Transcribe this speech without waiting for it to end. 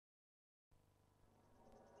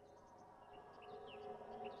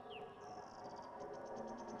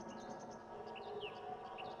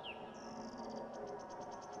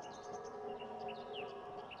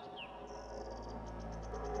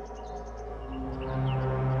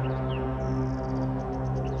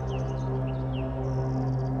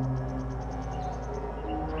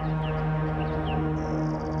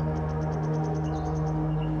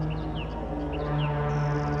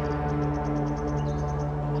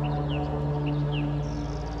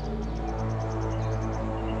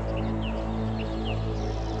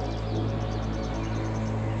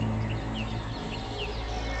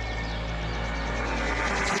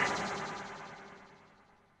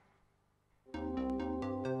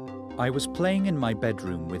I was playing in my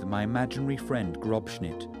bedroom with my imaginary friend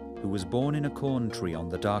Grobschnitt, who was born in a corn tree on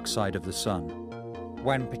the dark side of the sun.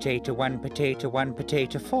 1 potato, 1 potato, 1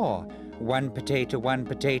 potato, 4. 1 potato, 1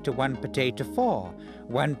 potato, 1 potato, 4.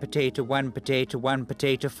 1 potato, 1 potato, 1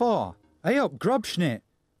 potato, 4. Hey up, Grobschnitt!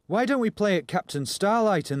 Why don't we play at Captain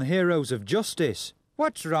Starlight and the Heroes of Justice?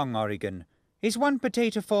 What's wrong, Origen? Is 1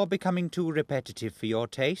 potato 4 becoming too repetitive for your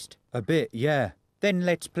taste? A bit, yeah. Then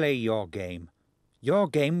let's play your game. Your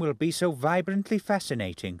game will be so vibrantly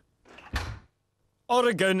fascinating.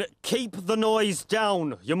 Origen, keep the noise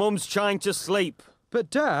down. Your mum's trying to sleep.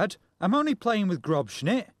 But, Dad, I'm only playing with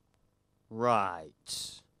Grobschnitt.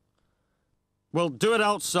 Right. Well, do it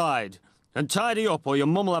outside. And tidy up or your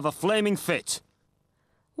mum will have a flaming fit.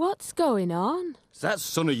 What's going on? Is that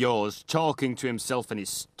son of yours talking to himself in his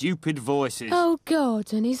stupid voices? Oh,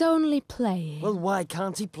 Gordon, he's only playing. Well, why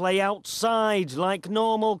can't he play outside like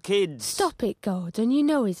normal kids? Stop it, Gordon. You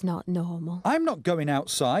know he's not normal. I'm not going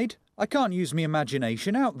outside. I can't use me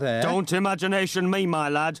imagination out there. Don't imagination me, my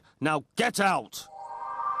lad. Now get out!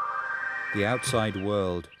 The outside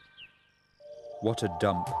world. What a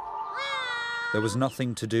dump. There was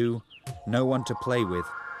nothing to do, no one to play with.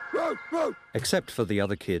 Except for the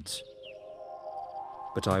other kids.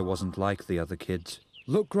 But I wasn't like the other kids.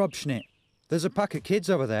 Look, Grobschnitt, there's a pack of kids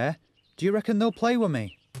over there. Do you reckon they'll play with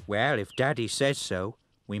me? Well, if Daddy says so,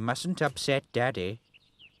 we mustn't upset Daddy.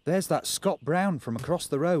 There's that Scott Brown from across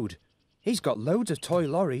the road. He's got loads of toy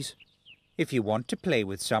lorries. If you want to play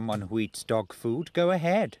with someone who eats dog food, go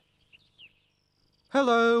ahead.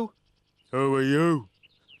 Hello. Who are you?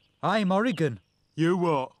 I'm Origen. You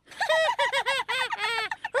what?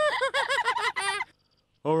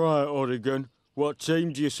 All right, Origen. What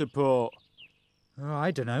team do you support? Oh,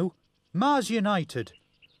 I don't know. Mars United.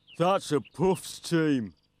 That's a Puffs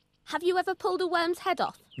team. Have you ever pulled a worm's head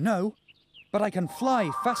off? No, but I can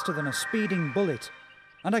fly faster than a speeding bullet.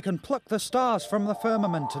 And I can pluck the stars from the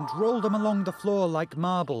firmament and roll them along the floor like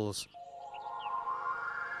marbles.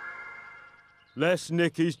 Let's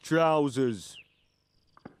nick his trousers.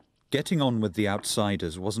 Getting on with the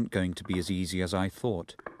outsiders wasn't going to be as easy as I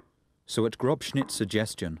thought. So at Grobschnitt's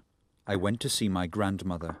suggestion, I went to see my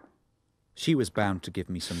grandmother. She was bound to give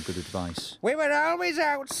me some good advice. We were always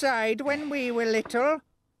outside when we were little.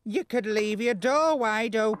 You could leave your door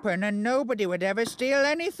wide open and nobody would ever steal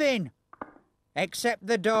anything. Except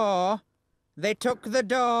the door. They took the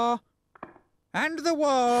door. And the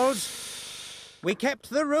walls. We kept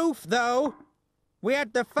the roof, though. We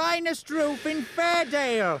had the finest roof in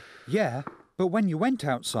Fairdale. Yeah, but when you went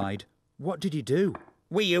outside, what did you do?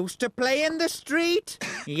 We used to play in the street.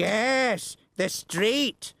 Yes, the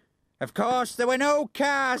street. Of course, there were no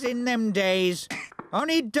cars in them days.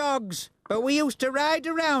 Only dogs, but we used to ride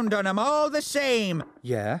around on 'em all the same.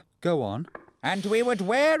 Yeah, go on. And we would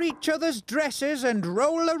wear each other's dresses and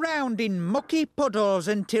roll around in mucky puddles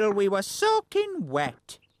until we were soaking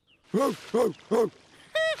wet. Look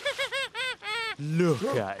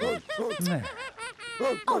at him.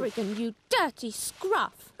 Origen, you dirty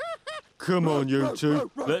scruff. Come on, you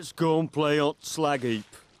two. Let's go and play hot slag heap.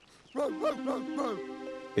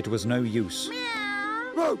 It was no use.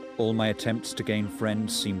 All my attempts to gain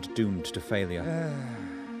friends seemed doomed to failure.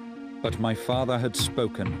 But my father had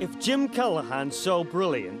spoken. If Jim Callahan's so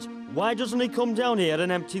brilliant, why doesn't he come down here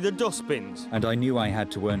and empty the dustbins? And I knew I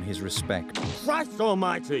had to earn his respect. Christ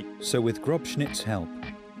almighty! So with Grobschnitt's help,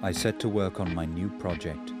 I set to work on my new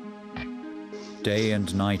project. Day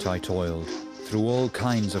and night I toiled, through all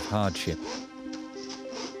kinds of hardship.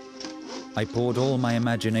 I poured all my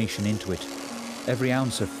imagination into it, every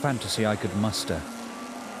ounce of fantasy I could muster.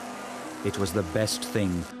 It was the best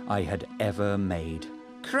thing I had ever made.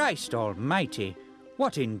 Christ almighty,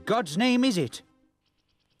 what in God's name is it?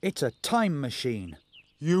 It's a time machine.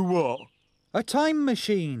 You what? A time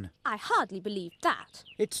machine. I hardly believe that.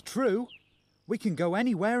 It's true. We can go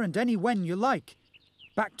anywhere and anywhen you like.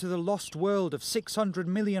 Back to the lost world of 600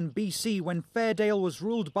 million BC when Fairdale was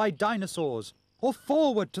ruled by dinosaurs. Or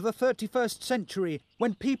forward to the 31st century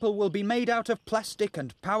when people will be made out of plastic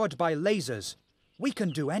and powered by lasers. We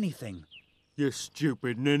can do anything. You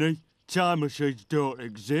stupid ninny. Time machines don't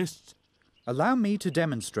exist. Allow me to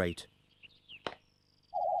demonstrate.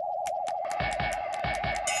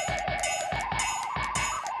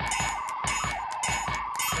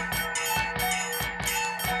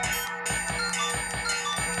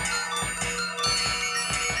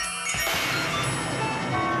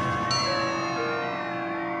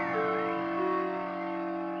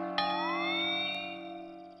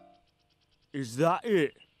 Is that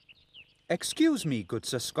it? Excuse me, good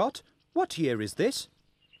Sir Scott. What year is this?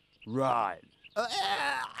 Right.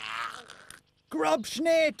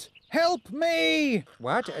 Grobschnitt! Help me!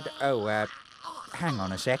 What? Hang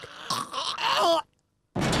on a sec.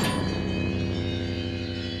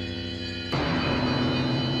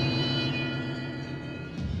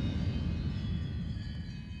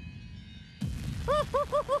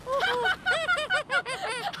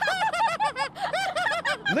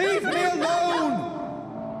 Leave me alone!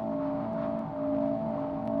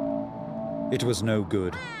 It was no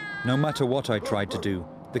good. No matter what I tried to do,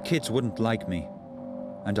 the kids wouldn't like me.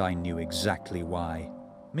 And I knew exactly why.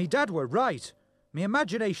 Me dad were right. Me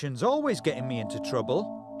imagination's always getting me into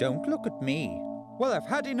trouble. Don't look at me. Well, I've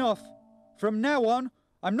had enough. From now on,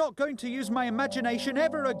 I'm not going to use my imagination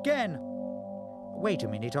ever again. Wait a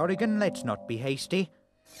minute, Origen. Let's not be hasty.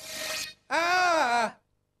 Ah!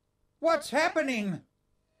 What's happening?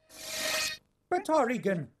 But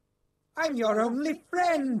Origen, I'm your only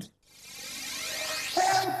friend.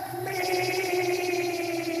 Help me!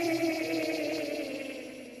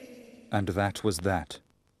 And that was that.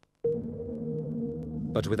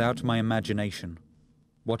 But without my imagination,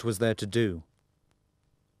 what was there to do?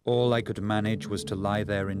 All I could manage was to lie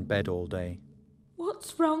there in bed all day.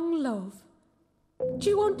 What's wrong, love? Do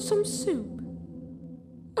you want some soup?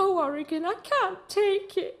 Oh, Origen, I can't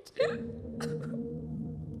take it.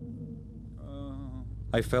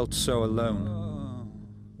 I felt so alone,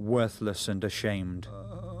 worthless and ashamed.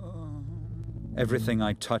 Everything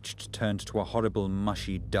I touched turned to a horrible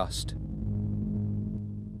mushy dust.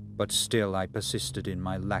 But still I persisted in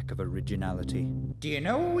my lack of originality. Do you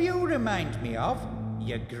know who you remind me of?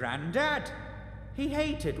 Your granddad. He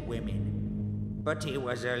hated women, but he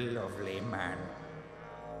was a lovely man.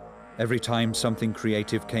 Every time something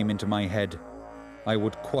creative came into my head, I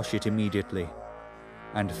would quash it immediately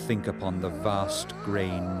and think upon the vast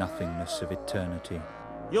grey nothingness of eternity.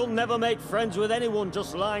 You'll never make friends with anyone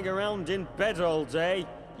just lying around in bed all day,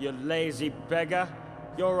 you lazy beggar.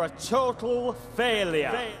 You're a total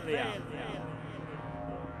failure.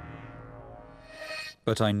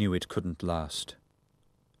 But I knew it couldn't last.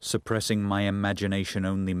 Suppressing my imagination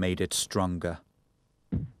only made it stronger.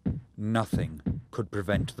 Nothing could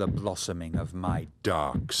prevent the blossoming of my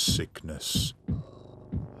Dark sickness.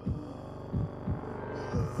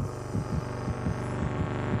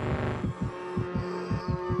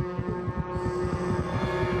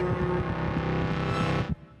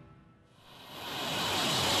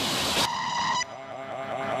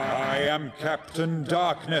 I am Captain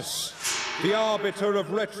Darkness, the arbiter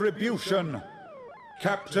of retribution.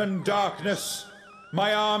 Captain Darkness,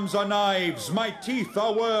 my arms are knives, my teeth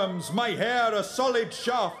are worms, my hair a solid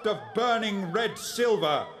shaft of burning red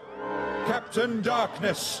silver. Captain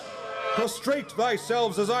Darkness, prostrate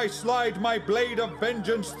thyself as I slide my blade of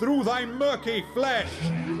vengeance through thy murky flesh.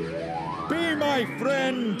 Be my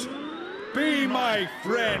friend, be my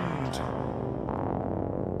friend.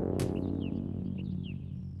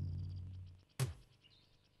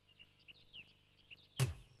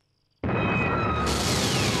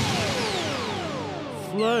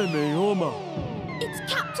 Flaming Hummer. It's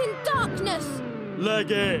Captain Darkness!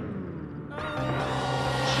 Leg it!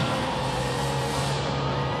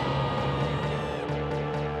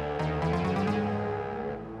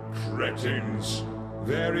 Cretins,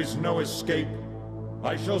 there is no escape.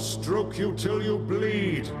 I shall stroke you till you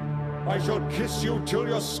bleed. I shall kiss you till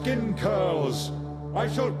your skin curls. I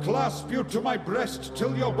shall clasp you to my breast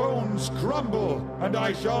till your bones crumble, and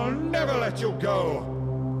I shall never let you go.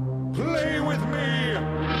 Play with me!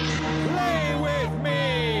 Play with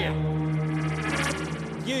me!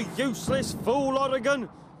 You useless fool, Origen!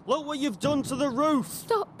 Look what you've done to the roof!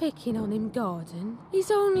 Stop picking on him, Gordon. He's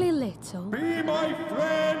only little. Be my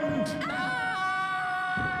friend!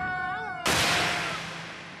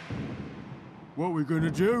 What are we gonna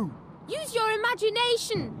do? Use your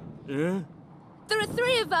imagination! Yeah? There are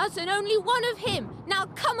 3 of us and only 1 of him. Now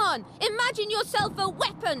come on, imagine yourself a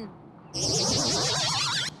weapon!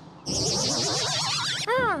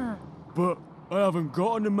 But I haven't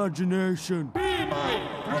got an imagination. Be my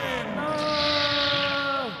friend!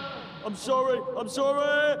 I'm sorry, I'm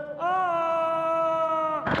sorry!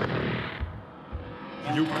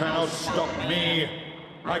 You cannot stop me.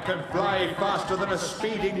 I can fly faster than a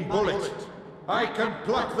speeding bullet. I can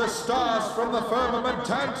pluck the stars from the firmament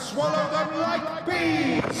and swallow them like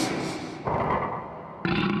bees!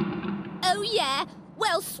 Oh yeah?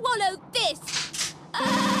 Well, swallow this!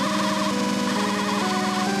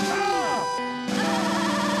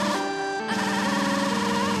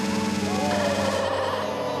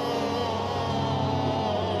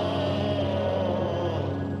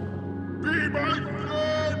 Be my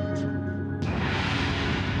friend!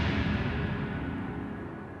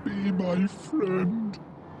 Be my friend.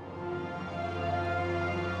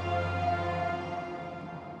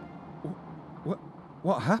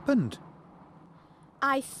 What happened?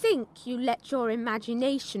 I think you let your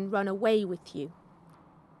imagination run away with you.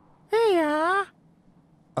 Here you are.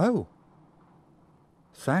 Oh.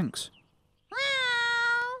 Thanks.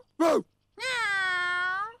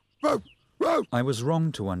 I was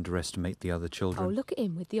wrong to underestimate the other children. Oh, look at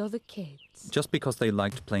him with the other kids. Just because they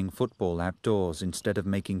liked playing football outdoors instead of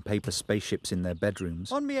making paper spaceships in their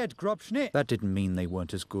bedrooms, On me head, Grobschnitt. that didn't mean they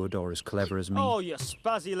weren't as good or as clever as me. Oh, you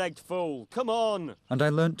spazzy-legged fool. Come on. And I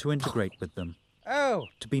learnt to integrate with them, Oh.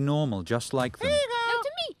 to be normal just like them, No,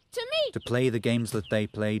 to me! To me! to play the games that they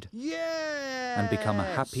played, Yes. and become a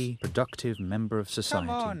happy, productive member of society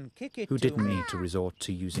Come on, kick it who to didn't me. need to resort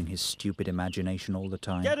to using his stupid imagination all the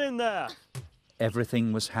time. Get in there.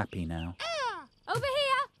 Everything was happy now. Over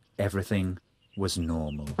here! Everything was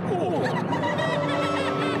normal.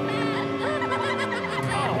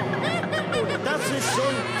 That's his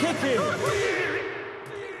son. Kick him.